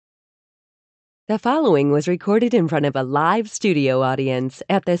The following was recorded in front of a live studio audience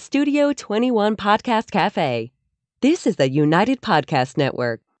at the Studio 21 Podcast Cafe. This is the United Podcast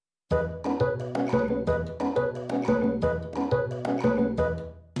Network.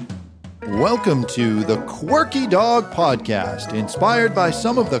 Welcome to the Quirky Dog Podcast, inspired by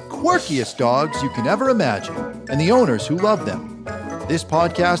some of the quirkiest dogs you can ever imagine and the owners who love them. This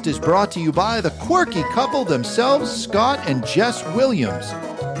podcast is brought to you by the quirky couple themselves, Scott and Jess Williams.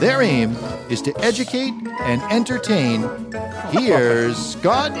 Their aim is to educate and entertain. Here's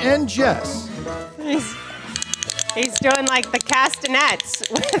Scott and Jess. He's doing like the castanets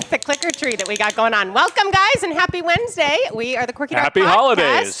with the clicker tree that we got going on. Welcome, guys, and happy Wednesday. We are the Quirky Dog Podcast. Happy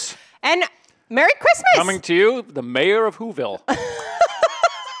holidays. And Merry Christmas. Coming to you, the mayor of Whoville.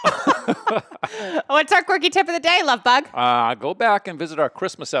 What's our quirky tip of the day, Love Bug? Go back and visit our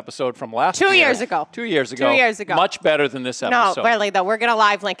Christmas episode from last 2 years ago. 2 years ago. 2 years ago. Much better than this episode. No, really, though. We're going to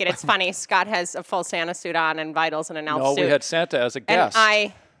live link it. It's funny. Scott has a full Santa suit on and Vitals and an elf suit. No, we had Santa as a guest.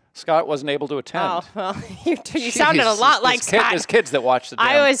 And Scott wasn't able to attend. Oh, well, you sounded a lot like Scott. There's kids that watch the damn.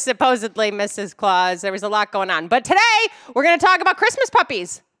 I was supposedly Mrs. Claus. There was a lot going on. But today, we're going to talk about Christmas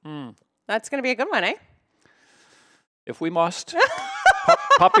puppies. That's going to be a good one, eh? If we must.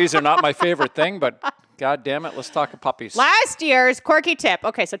 Puppies are not my favorite thing, but God damn it, let's talk of puppies. Last year's quirky tip.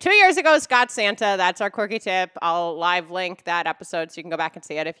 Okay, so 2 years ago, Scott Santa. That's our quirky tip. I'll live link that episode so you can go back and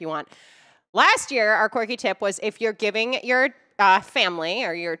see it if you want. Last year, our quirky tip was if you're giving your family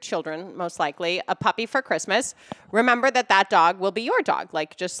or your children, most likely, a puppy for Christmas, remember that dog will be your dog.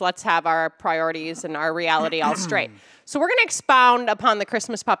 Like, just let's have our priorities and our reality all straight. So we're going to expound upon the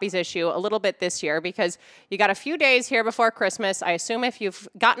Christmas puppies issue a little bit this year because you got a few days here before Christmas. I assume if you've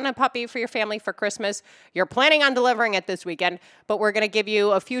gotten a puppy for your family for Christmas, you're planning on delivering it this weekend, but we're going to give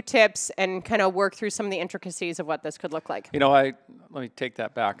you a few tips and kind of work through some of the intricacies of what this could look like. You know, let me take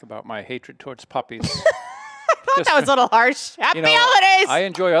that back about my hatred towards puppies. I thought that was a little harsh. Happy holidays! I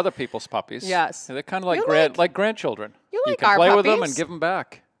enjoy other people's puppies. Yes. They're kind of like grandchildren. You like can our play puppies? with them and give them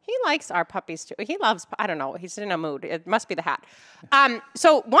back. He likes our puppies, too. He loves, I don't know, he's in a mood. It must be the hat.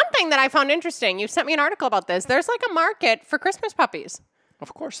 So one thing that I found interesting, you sent me an article about this. There's like a market for Christmas puppies.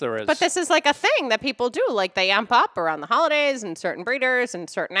 Of course there is. But this is like a thing that people do. Like they amp up around the holidays and certain breeders and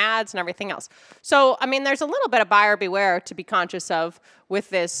certain ads and everything else. So, I mean, there's a little bit of buyer beware to be conscious of with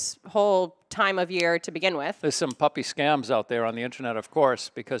this whole time of year to begin with. There's some puppy scams out there on the internet, of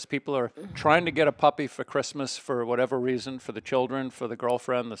course, because people are trying to get a puppy for Christmas for whatever reason, for the children, for the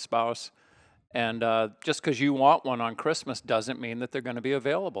girlfriend, the spouse. And just because you want one on Christmas doesn't mean that they're going to be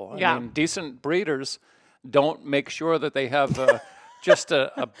available. I mean, decent breeders don't make sure that they have just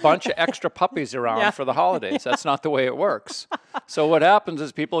a bunch of extra puppies around for the holidays. That's not the way it works. So what happens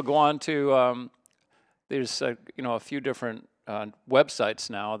is people go on to, there's a few different websites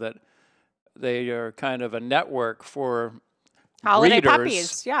now that they are kind of a network for holiday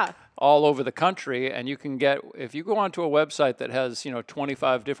breeders puppies, all over the country. And you can get, if you go onto a website that has,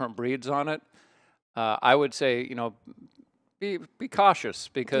 25 different breeds on it, I would say, be cautious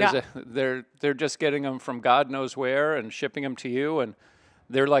because they're just getting them from God knows where and shipping them to you, and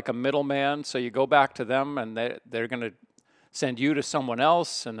they're like a middleman. So you go back to them, and they're going to send you to someone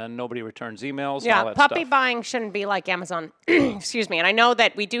else, and then nobody returns emails. and all that puppy stuff. buying shouldn't be like Amazon. Excuse me. And I know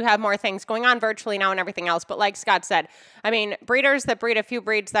that we do have more things going on virtually now and everything else, but like Scott said, I mean, breeders that breed a few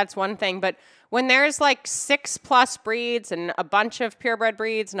breeds, that's one thing, but when there's like 6+ breeds and a bunch of purebred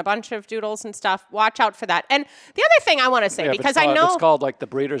breeds and a bunch of doodles and stuff, watch out for that. And the other thing I want to say, because I know it's called like the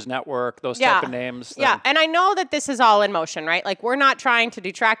Breeders Network, those type of names. And I know that this is all in motion, right? Like we're not trying to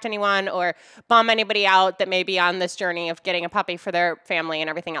detract anyone or bum anybody out that may be on this journey of getting a puppy for their family and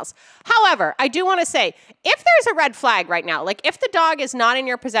everything else. However, I do want to say, if there's a red flag right now, like if the dog is not in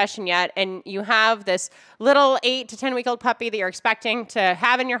your possession yet and you have this little 8 to 10-week-old puppy that you're expecting to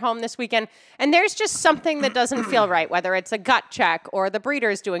have in your home this weekend, and there's just something that doesn't feel right, whether it's a gut check or the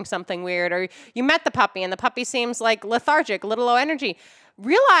breeder's doing something weird, or you met the puppy and the puppy seems like lethargic, a little low energy,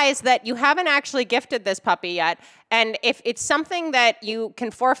 realize that you haven't actually gifted this puppy yet. And if it's something that you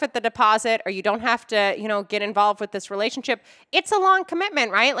can forfeit the deposit or you don't have to, get involved with this relationship, it's a long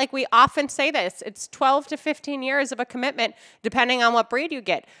commitment, right? Like we often say this, it's 12 to 15 years of a commitment, depending on what breed you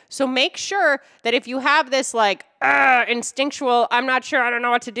get. So make sure that if you have this like instinctual, I'm not sure, I don't know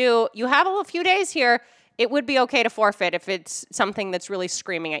what to do, you have a few days here, it would be okay to forfeit if it's something that's really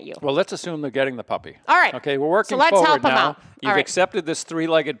screaming at you. Well, let's assume they're getting the puppy. All right. Okay, we're working so let's forward help them now. out. You've accepted this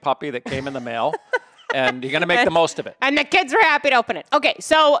 3-legged puppy that came in the mail. and you're going to make the most of it. And the kids were happy to open it. Okay,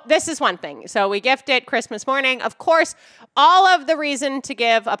 so this is one thing. So we gift it Christmas morning. Of course, all of the reason to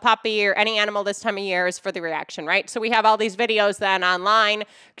give a puppy or any animal this time of year is for the reaction, right? So we have all these videos then online.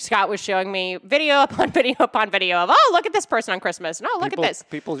 Scott was showing me video upon video upon video of, oh, look at this person on Christmas. And, oh, look at this.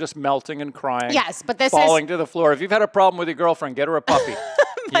 People just melting and crying. Yes, but this falling to the floor. If you've had a problem with your girlfriend, get her a puppy.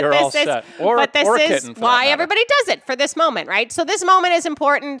 You're all set. But this is kitten, why everybody does it, for this moment, right? So this moment is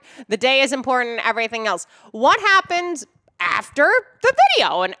important. The day is important. Everything else. What happens after the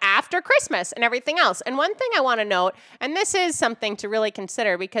video and after Christmas and everything else? And one thing I want to note, and this is something to really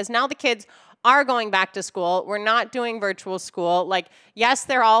consider, because now the kids are going back to school. We're not doing virtual school. Like, yes,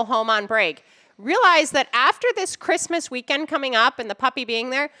 they're all home on break. Realize that after this Christmas weekend coming up and the puppy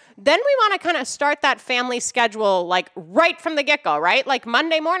being there, then we want to kind of start that family schedule like right from the get-go, right? Like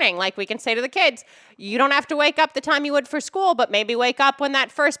Monday morning, like we can say to the kids, you don't have to wake up the time you would for school, but maybe wake up when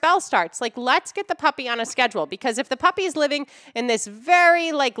that first bell starts. Like, let's get the puppy on a schedule, because if the puppy is living in this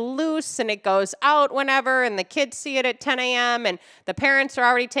very like loose and it goes out whenever and the kids see it at 10 a.m. and the parents are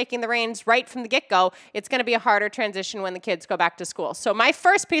already taking the reins right from the get-go, it's going to be a harder transition when the kids go back to school. So my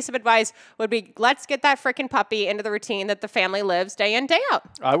first piece of advice would be, let's get that freaking puppy into the routine that the family lives day in, day out.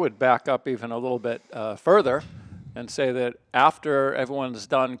 I would back up even a little bit further and say that after everyone's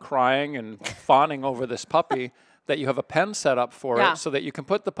done crying and fawning over this puppy, that you have a pen set up for it so that you can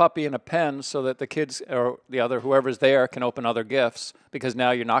put the puppy in a pen so that the kids or the other, whoever's there, can open other gifts, because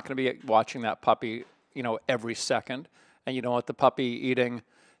now you're not going to be watching that puppy, every second, and you don't want the puppy eating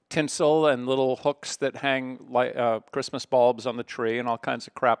tinsel and little hooks that hang like Christmas bulbs on the tree and all kinds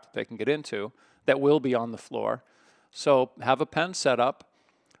of crap that they can get into that will be on the floor. So have a pen set up,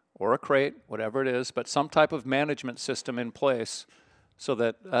 or a crate, whatever it is, but some type of management system in place so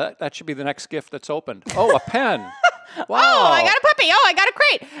that that should be the next gift that's opened. Oh, a pen. Wow. Oh, I got a puppy. Oh, I got a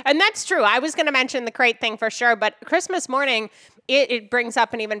crate. And that's true. I was going to mention the crate thing for sure, but Christmas morning, it brings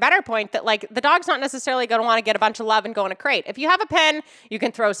up an even better point that, like, the dog's not necessarily going to want to get a bunch of love and go in a crate. If you have a pen, you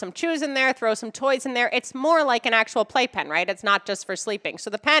can throw some chews in there, throw some toys in there. It's more like an actual playpen, right? It's not just for sleeping. So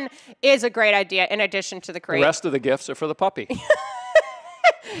the pen is a great idea in addition to the crate. The rest of the gifts are for the puppy.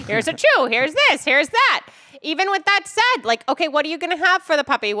 Here's a chew. Here's this. Here's that. Even with that said, like, okay, what are you going to have for the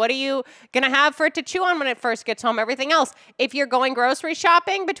puppy? What are you going to have for it to chew on when it first gets home? Everything else. If you're going grocery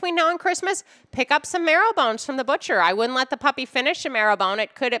shopping between now and Christmas, pick up some marrow bones from the butcher. I wouldn't let the puppy finish a marrow bone.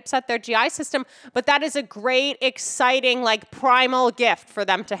 It could upset their GI system, but that is a great, exciting, like, primal gift for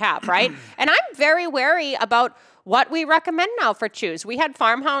them to have, right? And I'm very wary about what we recommend now for chews. We had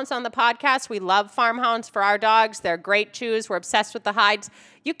farmhounds on the podcast. We love farmhounds for our dogs. They're great chews. We're obsessed with the hides.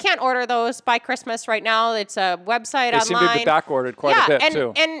 You can't order those by Christmas right now. It's a website online. They seem to be back-ordered quite a bit,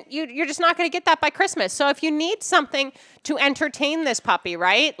 too. And you're just not going to get that by Christmas. So if you need something to entertain this puppy,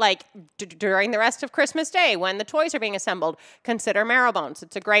 right, like during the rest of Christmas Day when the toys are being assembled, consider marrow bones.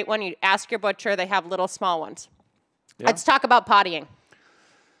 It's a great one. You ask your butcher. They have little small ones. Yeah. Let's talk about pottying.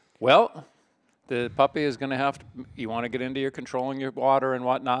 Well, the puppy is going to have to, you want to get into your controlling your water and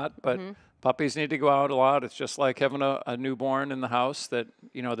whatnot, but puppies need to go out a lot. It's just like having a newborn in the house that,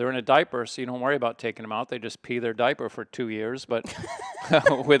 they're in a diaper, so you don't worry about taking them out. They just pee their diaper for 2 years. But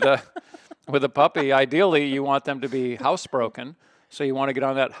with a puppy, ideally, you want them to be housebroken. So you want to get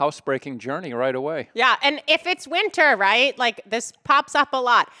on that housebreaking journey right away. Yeah, and if it's winter, right, like this pops up a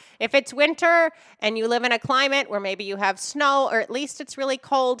lot. If it's winter and you live in a climate where maybe you have snow or at least it's really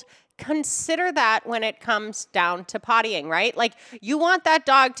cold, consider that when it comes down to pottying, right? Like, you want that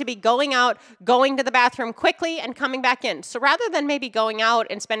dog to be going out, going to the bathroom quickly and coming back in. So rather than maybe going out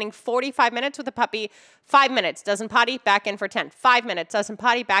and spending 45 minutes with a puppy, 5 minutes, doesn't potty, back in for 10. 5 minutes, doesn't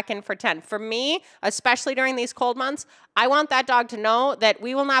potty, back in for 10. For me, especially during these cold months, I want that dog to know that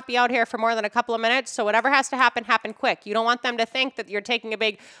we will not be out here for more than a couple of minutes, so whatever has to happen, happen quick. You don't want them to think that you're taking a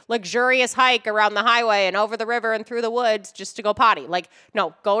big, luxurious hike around the highway and over the river and through the woods just to go potty. Like,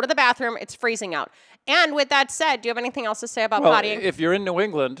 no, go to the bathroom. It's freezing out. And with that said, do you have anything else to say about pottying? If you're in New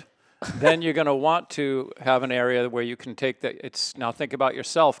England, then you're going to want to have an area where you can take now think about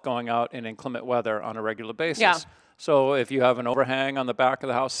yourself going out in inclement weather on a regular basis. Yeah. So if you have an overhang on the back of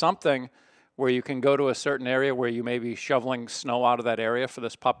the house, something where you can go to a certain area where you may be shoveling snow out of that area for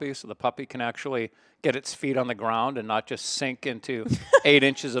this puppy, so the puppy can actually get its feet on the ground and not just sink into 8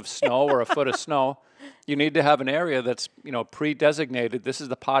 inches of snow or a foot of snow. You need to have an area that's, pre-designated. This is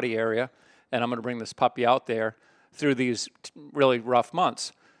the potty area, and I'm going to bring this puppy out there through these really rough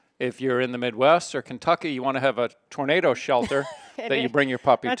months. If you're in the Midwest or Kentucky, you want to have a tornado shelter that you bring your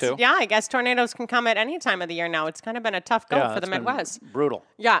puppy to. Yeah, I guess tornadoes can come at any time of the year now. It's kind of been a tough go for the Midwest. Brutal.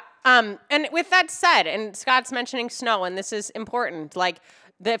 Yeah. And with that said, and Scott's mentioning snow, and this is important, like,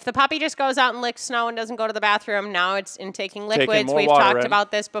 If the puppy just goes out and licks snow and doesn't go to the bathroom, now it's in taking liquids. more We've water talked in.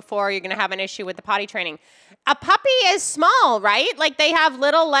 about this before. You're going to have an issue with the potty training. A puppy is small, right? Like they have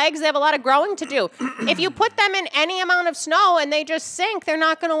little legs. They have a lot of growing to do. If you put them in any amount of snow and they just sink, they're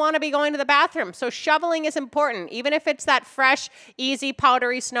not going to want to be going to the bathroom. So shoveling is important. Even if it's that fresh, easy,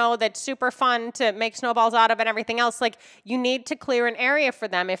 powdery snow that's super fun to make snowballs out of and everything else, like you need to clear an area for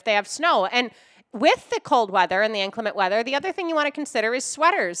them if they have snow. And with the cold weather and the inclement weather, the other thing you want to consider is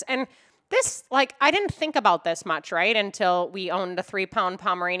sweaters. And this, like, I didn't think about this much, right? Until we owned a 3-pound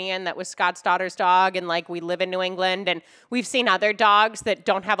Pomeranian that was Scott's daughter's dog. And like, we live in New England and we've seen other dogs that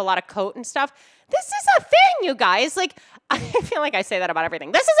don't have a lot of coat and stuff. This is a thing, you guys. Like, I feel like I say that about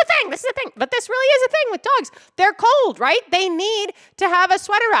everything. This is a thing. This is a thing. But this really is a thing with dogs. They're cold, right? They need to have a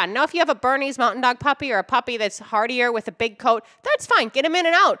sweater on. Now, if you have a Bernese Mountain Dog puppy or a puppy that's hardier with a big coat, that's fine. Get them in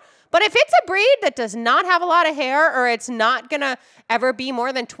and out. But if it's a breed that does not have a lot of hair or it's not going to ever be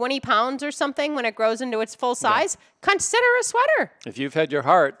more than 20 pounds or something when it grows into its full size, consider a sweater. If you've had your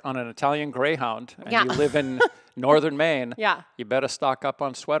heart on an Italian Greyhound and you live in northern Maine, you better stock up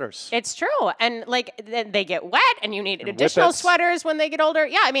on sweaters. It's true. And like they get wet and you need additional sweaters when they get older.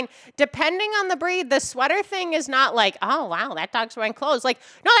 Yeah, I mean, depending on the breed, the sweater thing is not like, oh, wow, that dog's wearing clothes. Like,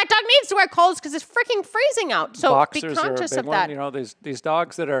 no, that dog needs to wear clothes because it's freaking freezing out. So Boxers be conscious are a big of one. that. You know, these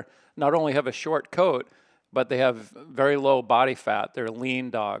dogs that are not only have a short coat, but they have very low body fat. They're lean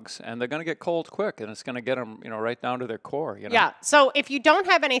dogs, and they're going to get cold quick, and it's going to get them, right down to their core. Yeah. So if you don't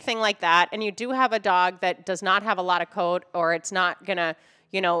have anything like that, and you do have a dog that does not have a lot of coat, or it's not going to,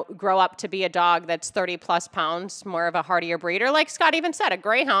 grow up to be a dog that's 30 plus pounds, more of a hardier breed, or like Scott even said, a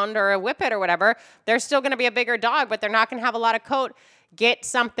Greyhound or a Whippet or whatever, they're still going to be a bigger dog, but they're not going to have a lot of coat. Get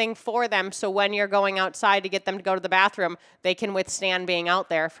something for them so when you're going outside to get them to go to the bathroom, they can withstand being out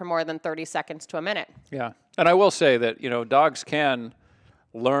there for more than 30 seconds to a minute. Yeah. And I will say that, dogs can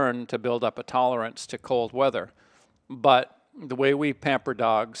learn to build up a tolerance to cold weather. But the way we pamper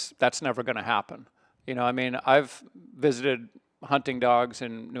dogs, that's never going to happen. I've visited hunting dogs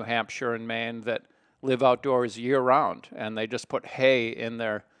in New Hampshire and Maine that live outdoors year-round, and they just put hay in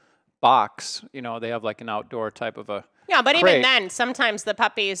their box. They have like an outdoor type of a Yeah, but crate. even then, sometimes the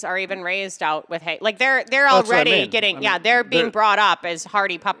puppies are even raised out with hay. Like they're already getting, they're being brought up as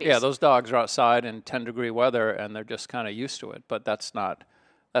hardy puppies. Yeah, those dogs are outside in 10-degree weather and they're just kind of used to it. But that's not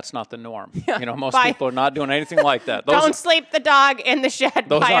the norm. Most people are not doing anything like that. Don't sleep the dog in the shed.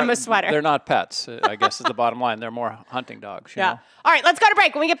 Buy him a sweater. They're not pets, I guess is the bottom line. They're more hunting dogs. You know? All right, let's go to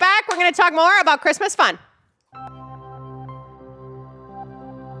break. When we get back, we're going to talk more about Christmas fun.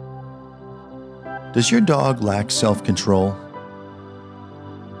 Does your dog lack self-control?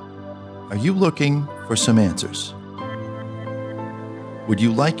 Are you looking for some answers? Would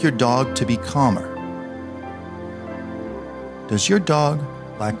you like your dog to be calmer? Does your dog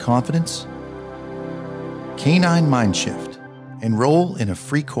lack confidence? Canine Mindshift. Enroll in a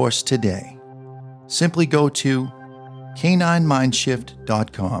free course today. Simply go to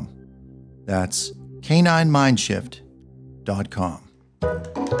caninemindshift.com. That's caninemindshift.com.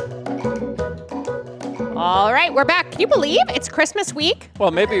 All right, we're back. Can you believe it's Christmas week?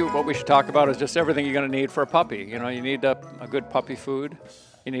 Well, maybe what we should talk about is just everything you're going to need for a puppy. You need a good puppy food.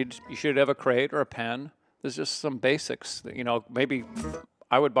 You should have a crate or a pen. There's just some basics. Maybe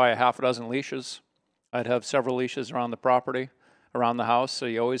I would buy a half a dozen leashes. I'd have several leashes around the property, around the house, so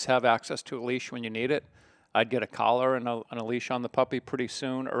you always have access to a leash when you need it. I'd get a collar and a leash on the puppy pretty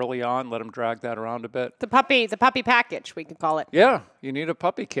soon, early on. Let them drag that around a bit. The puppy package, we could call it. Yeah, you need a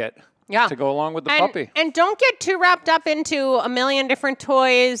puppy kit. Yeah. To go along with the puppy. And don't get too wrapped up into a million different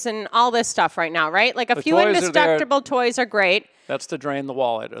toys and all this stuff right now, right? Like a few indestructible toys are great. That's to drain the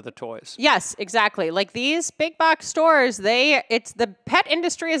wallet or the toys. Yes, exactly. Like these big box stores, it's the pet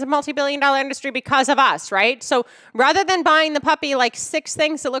industry is a multi-billion-dollar industry because of us, right? So rather than buying the puppy like 6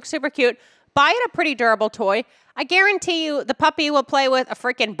 things that look super cute, buy it a pretty durable toy. I guarantee you the puppy will play with a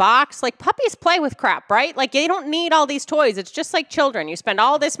freaking box. Like puppies play with crap, right? Like they don't need all these toys. It's just like children. You spend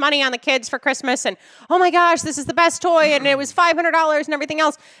all this money on the kids for Christmas and, oh my gosh, this is the best toy and it was $500 and everything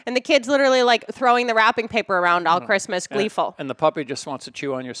else. And the kid's literally like throwing the wrapping paper around all Christmas, gleeful. And the puppy just wants to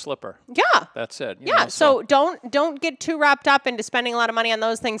chew on your slipper. Yeah. That's it. So don't get too wrapped up into spending a lot of money on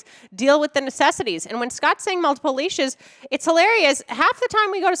those things. Deal with the necessities. And when Scott's saying multiple leashes, it's hilarious. Half the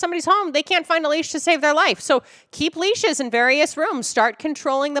time we go to somebody's home, they can't find a leash to save their life. So keep leashes in various rooms. Start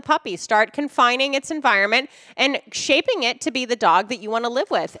controlling the puppy. Start confining its environment and shaping it to be the dog that you want to live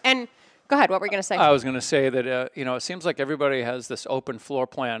with. And go ahead. What were you going to say? I was going to say that, it seems like everybody has this open floor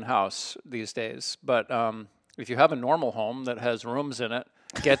plan house these days. But if you have a normal home that has rooms in it,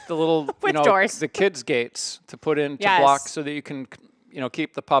 get the little, doors. the kids' gates to put in to block so that you can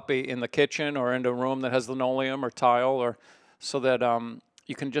keep the puppy in the kitchen or in a room that has linoleum or tile, or so that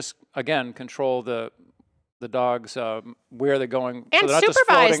you can just, again, control the dogs, where they're going. And so they're not just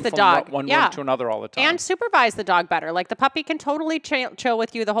supervise floating the from dog. one room to another all the time. And supervise the dog better. Like the puppy can totally chill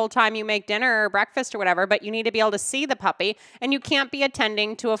with you the whole time you make dinner or breakfast or whatever, but you need to be able to see the puppy, and you can't be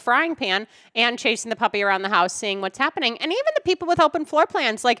attending to a frying pan and chasing the puppy around the house, seeing what's happening. And even the people with open floor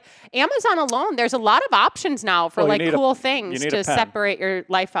plans, like Amazon alone, there's a lot of options now for cool things to separate your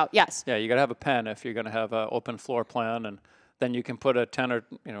life out. Yes. Yeah, you got to have a pen if you're going to have an open floor plan, and then you can put a 10 or,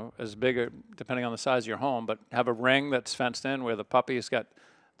 as big, or depending on the size of your home, but have a ring that's fenced in where the puppy's got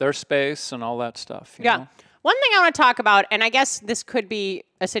their space and all that stuff. You know? One thing I want to talk about, and I guess this could be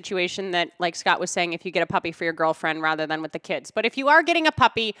a situation that, like Scott was saying, if you get a puppy for your girlfriend rather than with the kids. But if you are getting a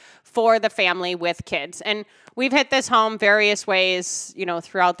puppy for the family with kids, and we've hit this home various ways,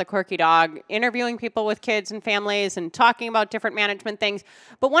 throughout the Quirky Dog, interviewing people with kids and families and talking about different management things.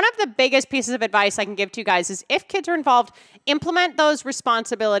 But one of the biggest pieces of advice I can give to you guys is if kids are involved, implement those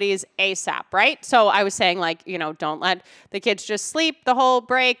responsibilities ASAP, right? So I was saying, don't let the kids just sleep the whole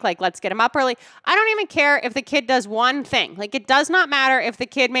break. Let's get them up early. I don't even care if the kid does one thing. It does not matter if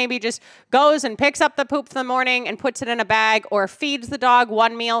the kid maybe just goes and picks up the poop in the morning and puts it in a bag, or feeds the dog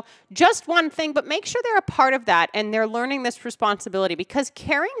one meal, just one thing, but make sure they're a part of that and they're learning this responsibility, because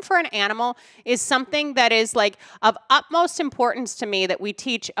caring for an animal is something that is of utmost importance to me that we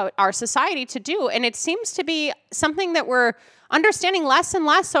teach our society to do. And it seems to be something that we're understanding less and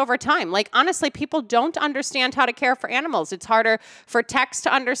less over time. Honestly, people don't understand how to care for animals. It's harder for techs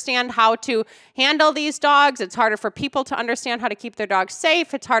to understand how to handle these dogs. It's harder for people to understand how to keep their dogs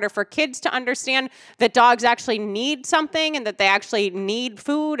safe. It's harder for kids to understand that dogs actually need something and that they actually need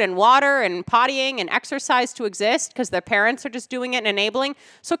food and water and pottying and exercise to exist, because their parents are just doing it and enabling.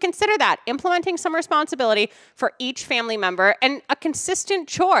 So consider that, implementing some responsibility for each family member, and a consistent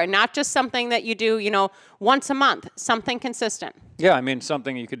chore, not just something that you do, once a month, something consistent. Yeah,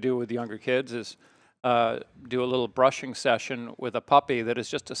 something you could do with younger kids is do a little brushing session with a puppy that is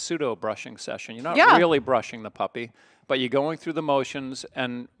just a pseudo brushing session. You're not really brushing the puppy, but you're going through the motions,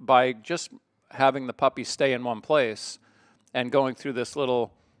 and by just having the puppy stay in one place and going through this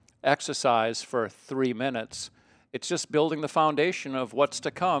little exercise for 3 minutes, it's just building the foundation of what's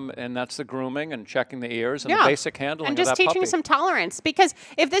to come, and that's the grooming and checking the ears and the basic handling of that puppy. And just teaching some tolerance, because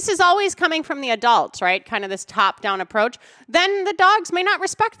if this is always coming from the adults, right, kind of this top-down approach, then the dogs may not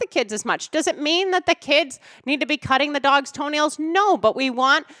respect the kids as much. Does it mean that the kids need to be cutting the dog's toenails? No, but we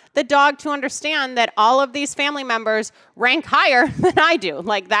want the dog to understand that all of these family members rank higher than I do.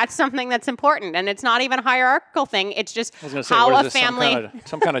 That's something that's important, and it's not even a hierarchical thing. It's just how a family...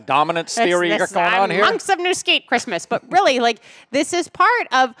 Some kind of dominance theory you got going on here? Monks of New Skate Christmas. But really, this is part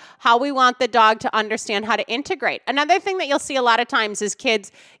of how we want the dog to understand how to integrate. Another thing that you'll see a lot of times is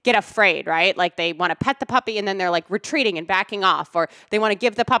kids get afraid, right? They want to pet the puppy and then they're retreating and backing off, or they want to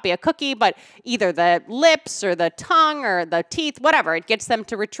give the puppy a cookie, but either the lips or the tongue or the teeth, whatever, it gets them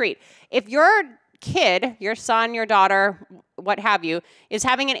to retreat. If your kid, your son, your daughter, what have you, is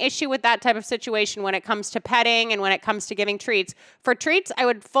having an issue with that type of situation when it comes to petting and when it comes to giving treats, for treats, I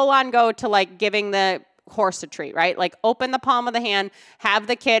would full on go to giving the horse a treat, right? Open the palm of the hand, have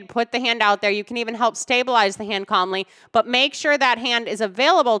the kid put the hand out there. You can even help stabilize the hand calmly, but make sure that hand is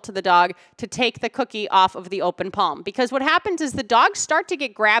available to the dog to take the cookie off of the open palm. Because what happens is the dogs start to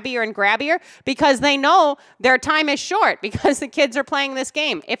get grabbier and grabbier because they know their time is short, because the kids are playing this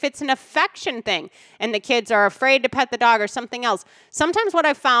game. If it's an affection thing and the kids are afraid to pet the dog or something else, sometimes what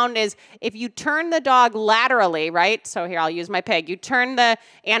I've found is if you turn the dog laterally, right? So here, I'll use my pig. You turn the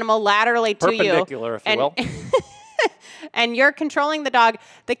animal laterally to you. Perpendicular, if you will. And you're controlling the dog,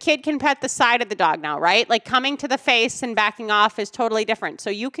 the kid can pet the side of the dog now, right? Coming to the face and backing off is totally different.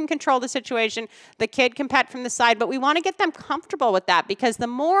 So you can control the situation. The kid can pet from the side, but we want to get them comfortable with that, because the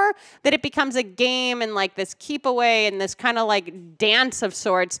more that it becomes a game and this keep away and this kind of dance of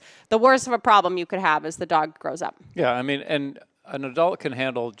sorts, the worse of a problem you could have as the dog grows up. Yeah, and an adult can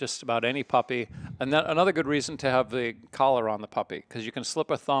handle just about any puppy. And another good reason to have the collar on the puppy, because you can slip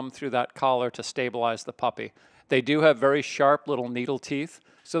a thumb through that collar to stabilize the puppy. They do have very sharp little needle teeth,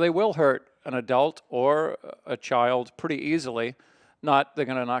 so they will hurt an adult or a child pretty easily. They're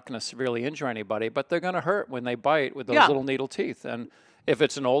not going to severely injure anybody, but they're going to hurt when they bite with those little needle teeth. And if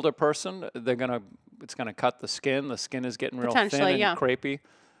it's an older person, it's going to cut the skin. The skin is getting real thin and crepey.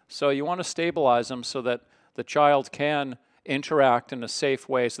 So you want to stabilize them so that the child can interact in a safe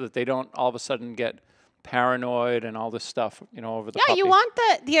way, so that they don't all of a sudden get paranoid and all this stuff, over the puppy. You want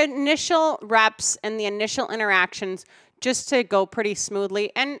the initial reps and the initial interactions just to go pretty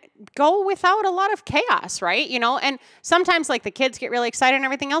smoothly and go without a lot of chaos, right? You know, and sometimes like the kids get really excited and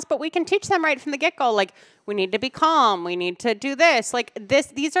everything else, but we can teach them right from the get-go, like we need to be calm, we need to do this. Like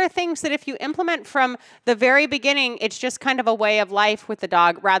these are things that if you implement from the very beginning, it's just kind of a way of life with the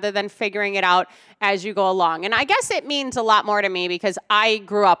dog rather than figuring it out as you go along. And I guess it means a lot more to me because I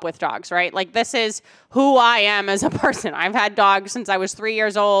grew up with dogs, right? Like this is who I am as a person. I've had dogs since I was 3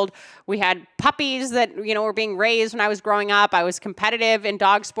 years old. We had puppies that, you know, were being raised when I was growing up. I was competitive in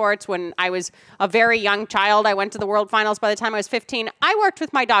dog sports when I was a very young child. I went to the world finals by the time I was 15. I worked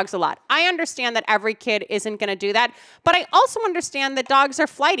with my dogs a lot. I understand that every kid isn't going to do that, but I also understand that dogs are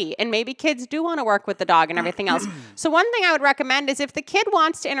flighty and maybe kids do want to work with the dog and everything else. So one thing I would recommend is if the kid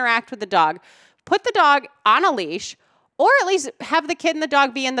wants to interact with the dog, put the dog on a leash, or at least have the kid and the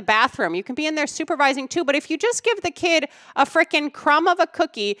dog be in the bathroom. You can be in there supervising too, but if you just give the kid a frickin' crumb of a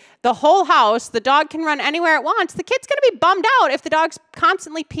cookie, the whole house, the dog can run anywhere it wants, the kid's gonna be bummed out if the dog's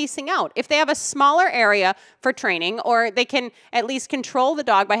constantly piecing out. If they have a smaller area for training, or they can at least control the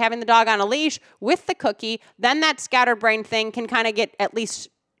dog by having the dog on a leash with the cookie, then that scatterbrain thing can kind of get at least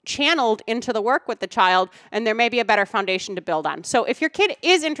channeled into the work with the child, and there may be a better foundation to build on. So if your kid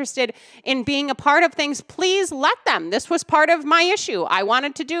is interested in being a part of things, please let them. This was part of my issue. I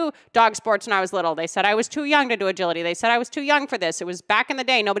wanted to do dog sports when I was little. They said I was too young to do agility. They said I was too young for this. It was back in the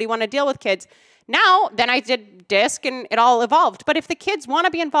day. Nobody wanted to deal with kids. Now, then I did disc and it all evolved. But if the kids want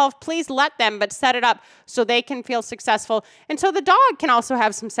to be involved, please let them, but set it up so they can feel successful. And so the dog can also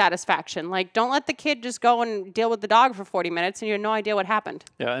have some satisfaction. Like, don't let the kid just go and deal with the dog for 40 minutes and you have no idea what happened.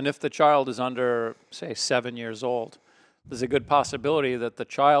 Yeah, and if the child is under, say, 7 years old, there's a good possibility that the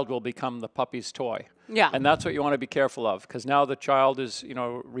child will become the puppy's toy. Yeah. And that's what you want to be careful of, because now the child is, you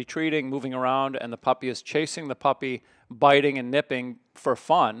know, retreating, moving around, and the puppy is chasing the puppy, biting and nipping for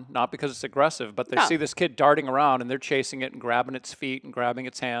fun, not because it's aggressive, but they see this kid darting around and they're chasing it and grabbing its feet and grabbing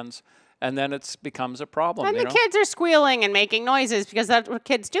its hands, and then it becomes a problem. And the kids are squealing and making noises because that's what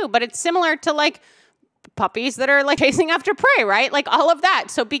kids do. But it's similar to like puppies that are like chasing after prey, right? Like all of that.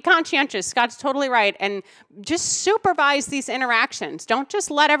 So be conscientious. Scott's totally right. And just supervise these interactions. Don't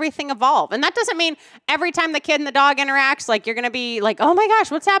just let everything evolve. And that doesn't mean every time the kid and the dog interacts, like you're going to be like, oh my gosh,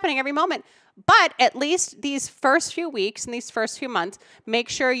 what's happening every moment? But at least these first few weeks and these first few months, make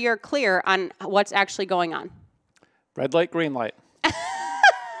sure you're clear on what's actually going on. Red light, green light.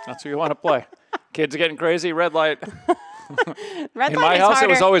 That's what you want to play. Kids are getting crazy, red light. Red In light my is house, harder. it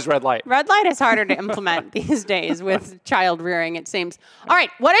was always red light. Red light is harder to implement these days with child rearing, it seems. All right,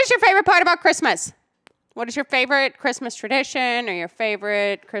 what is your favorite part about Christmas? What is your favorite Christmas tradition or your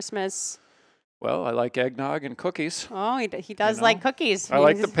favorite Christmas? Well, I like eggnog and cookies. Oh, he does like cookies. I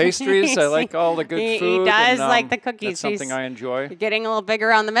like the pastries. I like all the good food. He does and, like the cookies. That's something I enjoy. You're getting a little bigger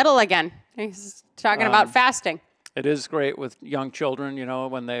around the middle again. He's talking about fasting. It is great with young children, you know,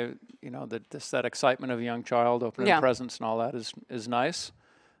 when they, you know, that excitement of a young child opening presents and all that is nice.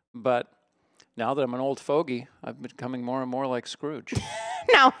 But now that I'm an old fogey, I'm becoming more and more like Scrooge.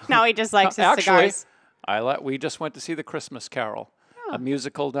 Now he just likes his cigars. We just went to see The Christmas Carol, a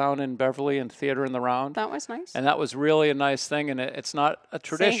musical down in Beverly and Theater in the Round. That was nice. And that was really a nice thing, and it's not a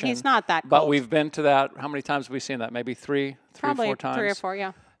tradition. He's not that cold. But we've been to that. How many times have we seen that? Maybe three or four times? 3 or 4,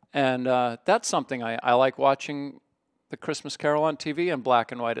 yeah. And that's something I like watching The Christmas Carol on TV in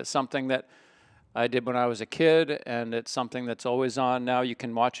black and white. It's something that I did when I was a kid, and it's something that's always on now. You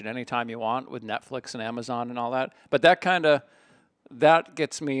can watch it anytime you want with Netflix and Amazon and all that. But that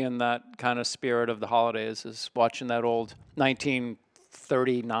gets me in that kind of spirit of the holidays, is watching that old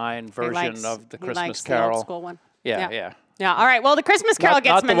 1939 version of The Christmas Carol. The old school one. Yeah. All right. Well, The Christmas Carol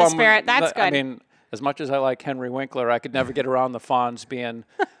gets me in the spirit. That's good. I mean, as much as I like Henry Winkler, I could never get around the Fonz being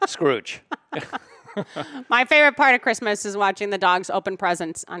Scrooge. My favorite part of Christmas is watching the dogs open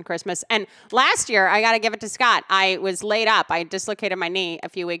presents on Christmas. And last year, I got to give it to Scott. I was laid up. I dislocated my knee a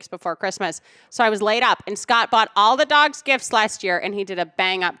few weeks before Christmas. So I was laid up. And Scott bought all the dogs gifts last year, and he did a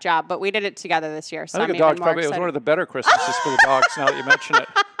bang-up job. But we did it together this year. So I think it was one of the better Christmases for the dogs now that you mention it.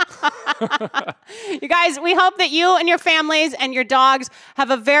 You guys, we hope that you and your families and your dogs have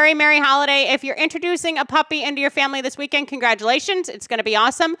a very merry holiday. If you're introducing a puppy into your family this weekend, congratulations. It's going to be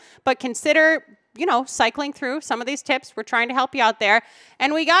awesome. But consider, cycling through some of these tips. We're trying to help you out there.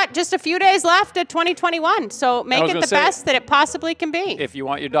 And we got just a few days left of 2021. So make it the best that it possibly can be. If you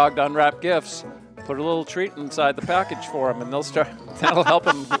want your dog to unwrap gifts, put a little treat inside the package for them, and that'll help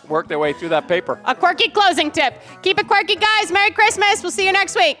them work their way through that paper. A quirky closing tip. Keep it quirky, guys. Merry Christmas. We'll see you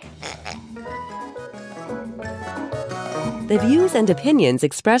next week. The views and opinions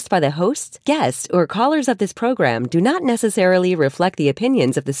expressed by the hosts, guests, or callers of this program do not necessarily reflect the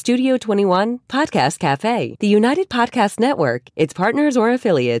opinions of the Studio 21 Podcast Cafe, the United Podcast Network, its partners, or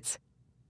affiliates.